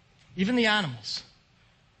 even the animals,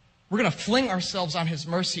 we're going to fling ourselves on his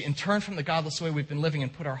mercy and turn from the godless way we've been living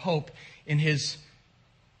and put our hope in his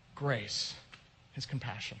grace, his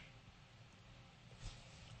compassion.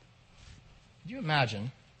 Could you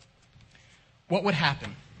imagine what would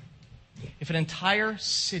happen if an entire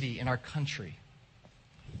city in our country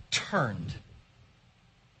turned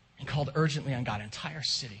and called urgently on God? An entire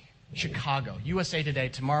city. Chicago, USA Today,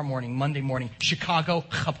 tomorrow morning, Monday morning, Chicago,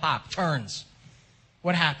 chapak, turns.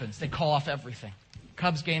 What happens? They call off everything.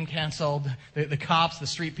 Cubs game canceled, the cops, the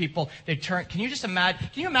street people, they turn. Can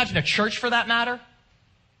you imagine a church for that matter?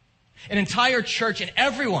 An entire church and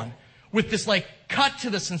everyone with this like cut to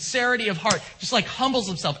the sincerity of heart, just like humbles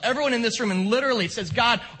himself. Everyone in this room and literally says,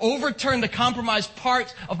 God, overturn the compromised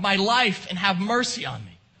parts of my life and have mercy on me.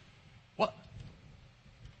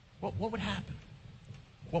 What would happen?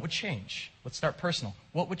 What would change? Let's start personal.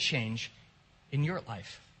 What would change in your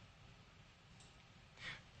life?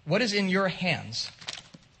 What is in your hands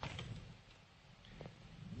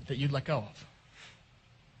that you'd let go of?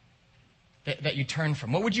 That you turn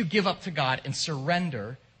from? What would you give up to God and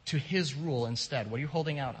surrender to His rule instead? What are you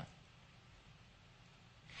holding out on?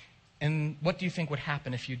 And what do you think would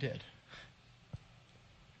happen if you did?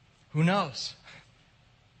 Who knows?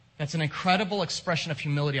 That's an incredible expression of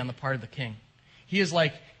humility on the part of the king. He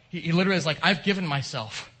literally is like, I've given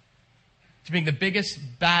myself to being the biggest,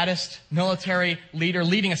 baddest military leader,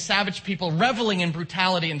 leading a savage people, reveling in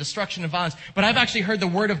brutality and destruction and violence. But I've actually heard the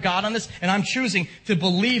word of God on this, and I'm choosing to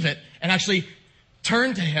believe it and actually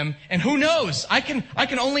turn to Him. And who knows? I can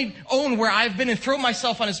only own where I've been and throw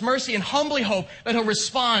myself on His mercy and humbly hope that He'll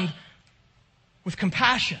respond with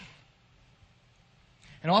compassion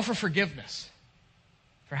and offer forgiveness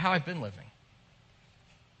for how I've been living.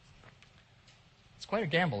 It's quite a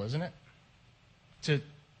gamble, isn't it? To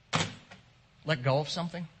let go of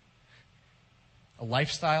something, a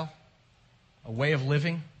lifestyle, a way of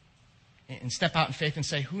living, and step out in faith and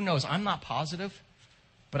say, who knows, I'm not positive,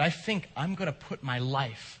 but I think I'm going to put my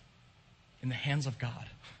life in the hands of God.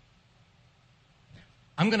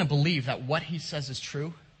 I'm going to believe that what He says is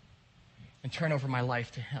true and turn over my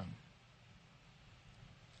life to Him.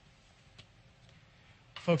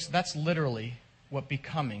 Folks, that's literally what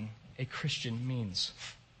becoming a Christian means.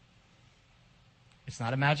 It's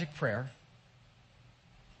not a magic prayer.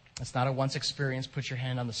 It's not a once experience, put your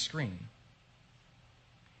hand on the screen.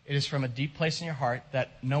 It is from a deep place in your heart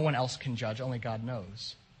that no one else can judge, only God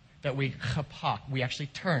knows, that we actually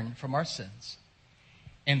turn from our sins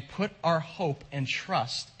and put our hope and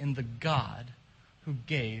trust in the God who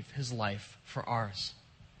gave His life for ours.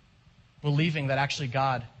 Believing that actually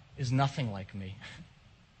God is nothing like me.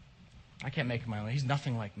 I can't make Him my own. He's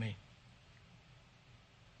nothing like me.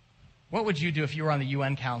 What would you do if you were on the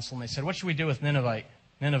UN Council and they said, what should we do with Nineveh?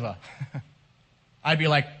 I'd be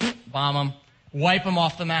like, bomb them, wipe them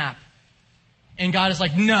off the map. And God is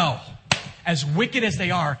like, no, as wicked as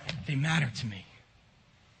they are, they matter to me.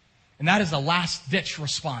 And that is the last-ditch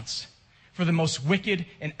response for the most wicked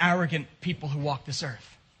and arrogant people who walk this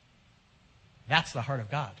earth. That's the heart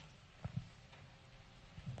of God.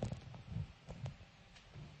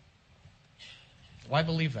 Why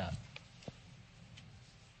believe that?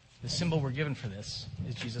 The symbol we're given for this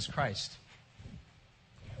is Jesus Christ,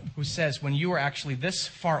 who says, when you are actually this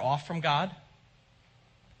far off from God,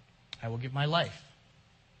 I will give my life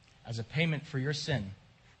as a payment for your sin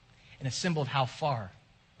and a symbol of how far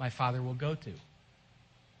my Father will go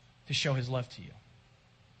to show His love to you.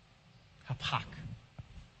 Hapak.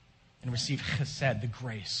 And receive chesed, the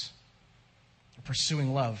grace, a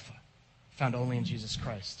pursuing love found only in Jesus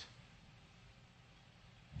Christ.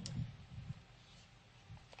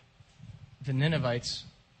 The Ninevites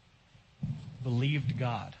believed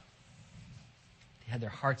God. They had their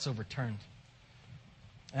hearts overturned.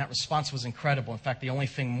 And that response was incredible. In fact, the only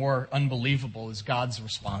thing more unbelievable is God's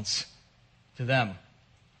response to them.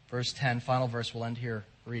 Verse 10, final verse, we'll end here,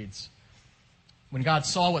 reads, when God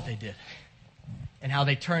saw what they did and how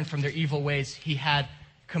they turned from their evil ways, He had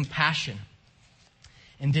compassion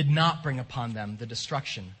and did not bring upon them the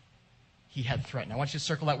destruction He had threatened. I want you to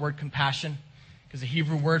circle that word compassion, because the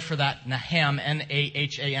Hebrew word for that, naham,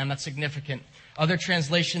 N-A-H-A-M, that's significant. Other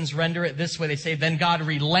translations render it this way. They say, then God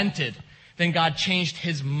relented. Then God changed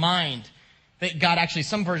His mind.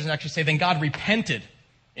 Some versions actually say, then God repented.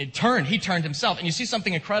 He turned Himself. And you see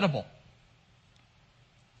something incredible.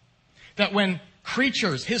 That when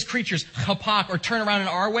His creatures, chapak, or turn around in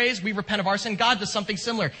our ways, we repent of our sin, God does something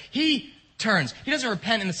similar. He turns. He doesn't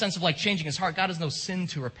repent in the sense of like changing His heart. God has no sin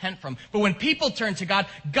to repent from. But when people turn to God,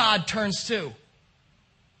 God turns too.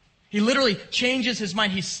 He literally changes His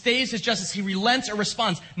mind. He stays His justice. He relents or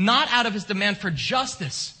responds, not out of His demand for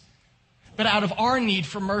justice, but out of our need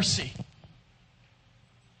for mercy,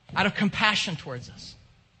 out of compassion towards us.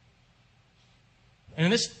 And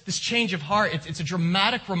in this change of heart, it's a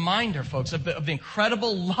dramatic reminder, folks, of the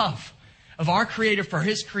incredible love of our Creator for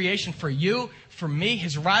His creation, for you, for me,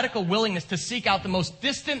 His radical willingness to seek out the most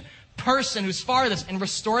distant person who's farthest and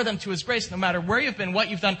restore them to His grace. No matter where you've been, what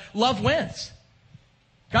you've done, love wins.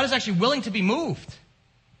 God is actually willing to be moved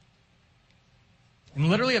and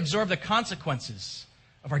literally absorb the consequences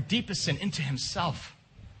of our deepest sin into Himself.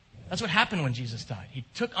 That's what happened when Jesus died.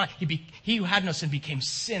 He who had no sin became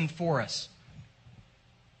sin for us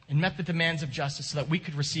and met the demands of justice so that we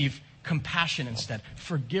could receive compassion instead,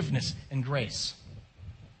 forgiveness and grace.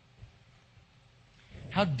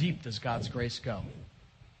 How deep does God's grace go?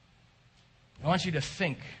 I want you to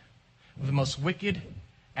think of the most wicked,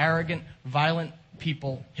 arrogant, violent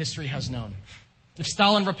people history has known. If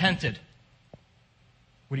Stalin repented,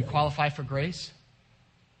 would he qualify for grace?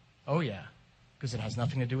 Oh yeah, because it has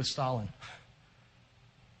nothing to do with Stalin.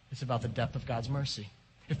 It's about the depth of God's mercy.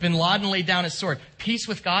 If bin Laden laid down his sword, peace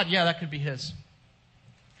with God, yeah, that could be his.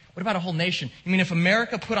 What about a whole nation? You mean if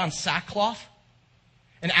America put on sackcloth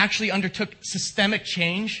and actually undertook systemic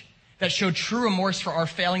change that showed true remorse for our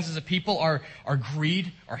failings as a people, our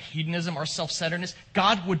greed, our hedonism, our self-centeredness,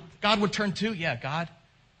 God would turn too? Yeah, God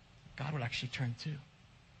would actually turn too.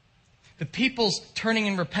 The people's turning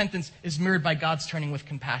in repentance is mirrored by God's turning with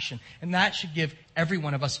compassion. And that should give every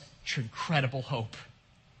one of us incredible hope.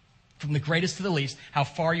 From the greatest to the least, how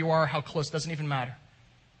far you are, how close, doesn't even matter.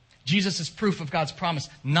 Jesus is proof of God's promise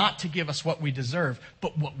not to give us what we deserve,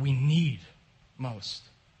 but what we need most.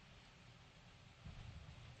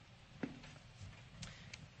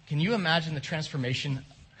 Can you imagine the transformation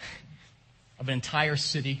of an entire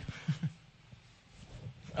city,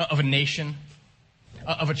 of a nation,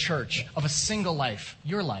 of a church, of a single life,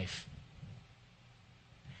 your life?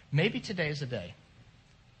 Maybe today is the day.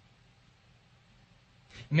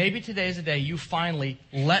 Maybe today is the day you finally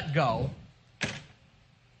let go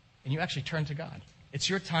and you actually turn to God. It's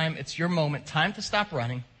your time. It's your moment. Time to stop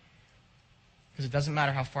running, because it doesn't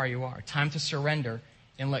matter how far you are. Time to surrender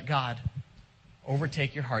and let God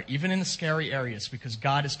overtake your heart, even in the scary areas, because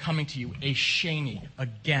God is coming to you a sheni,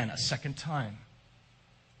 again, a second time.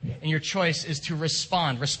 And your choice is to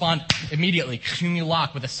respond. Respond immediately,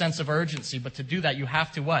 kumulak, with a sense of urgency. But to do that, you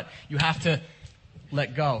have to what? You have to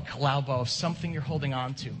let go, kalaubo, of something you're holding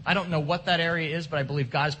on to. I don't know what that area is, but I believe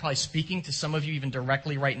God is probably speaking to some of you even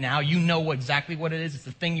directly right now. You know exactly what it is. It's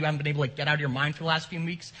the thing you haven't been able to get out of your mind for the last few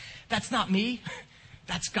weeks. That's not me.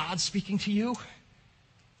 That's God speaking to you.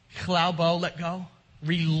 Kalaubo, let go.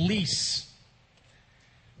 Release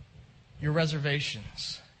your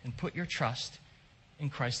reservations and put your trust in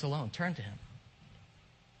Christ alone. Turn to Him.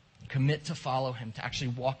 Commit to follow Him, to actually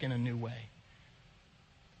walk in a new way.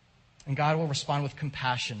 And God will respond with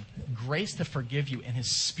compassion, grace to forgive you, and His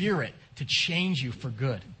Spirit to change you for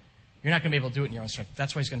good. You're not going to be able to do it in your own strength.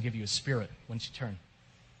 That's why He's going to give you His Spirit once you turn.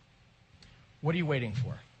 What are you waiting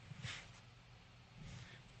for?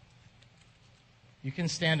 You can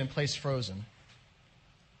stand in place frozen,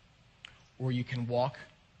 or you can walk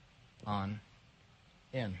on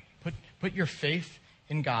in. Put your faith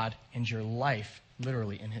in God and your life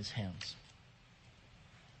literally in His hands.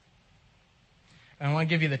 And I want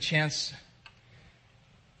to give you the chance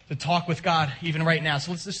to talk with God even right now.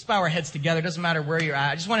 So let's just bow our heads together. It doesn't matter where you're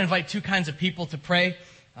at. I just want to invite two kinds of people to pray.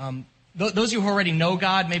 Those of you who already know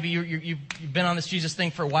God, maybe you've been on this Jesus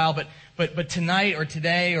thing for a while, but tonight or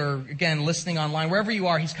today or, again, listening online, wherever you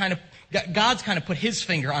are, God's kind of put His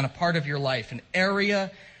finger on a part of your life, an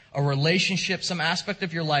area, a relationship, some aspect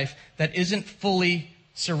of your life that isn't fully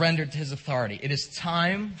surrendered to His authority. It is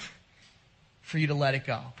time for you to let it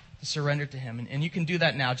go, to surrender to Him. And you can do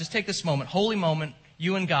that now. Just take this moment, holy moment,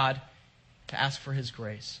 you and God, to ask for His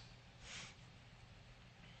grace.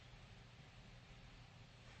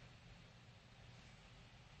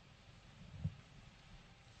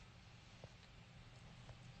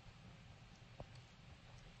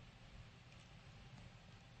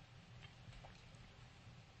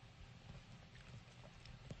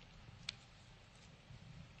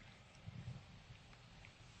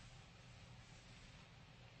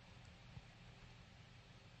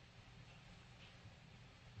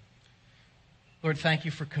 Lord, thank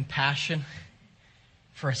You for compassion,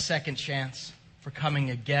 for a second chance, for coming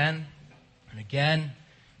again and again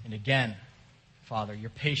and again. Father, Your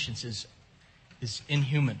patience is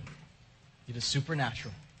inhuman. It is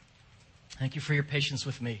supernatural. Thank You for Your patience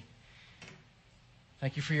with me.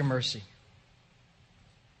 Thank You for Your mercy.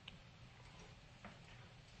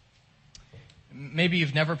 Maybe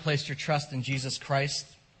you've never placed your trust in Jesus Christ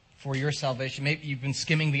for your salvation. Maybe you've been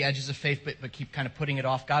skimming the edges of faith, but keep kind of putting it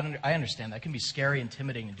off. God, I understand that. It can be scary,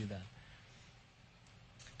 intimidating to do that.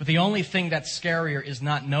 But the only thing that's scarier is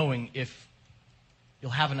not knowing if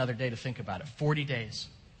you'll have another day to think about it. 40 days.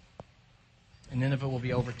 And Nineveh will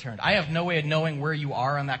be overturned. I have no way of knowing where you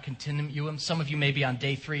are on that continuum. Some of you may be on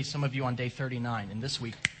day 3, some of you on day 39. And this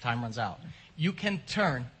week, time runs out. You can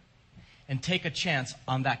turn and take a chance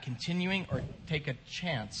on that continuing, or take a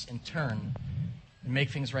chance and turn and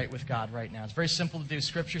make things right with God right now. It's very simple to do.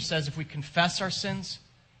 Scripture says if we confess our sins,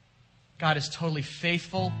 God is totally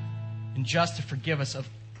faithful and just to forgive us of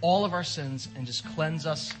all of our sins and just cleanse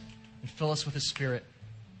us and fill us with His Spirit.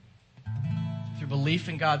 Through belief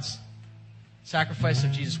in God's sacrifice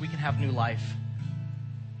of Jesus, we can have new life.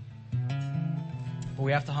 But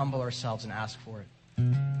we have to humble ourselves and ask for it.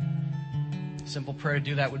 A simple prayer to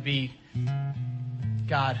do that would be,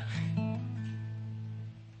 God,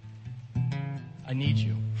 I need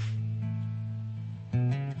You.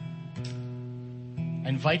 I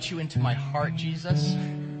invite You into my heart, Jesus.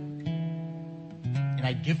 and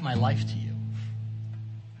I give my life to you.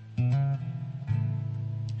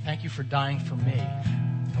 Thank you for dying for me.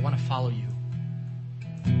 I want to follow you.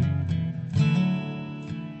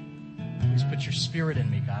 Please put your Spirit in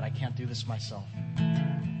me, God. I can't do this myself. But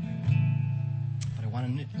I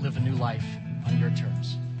want to live a new life on your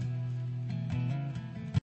terms.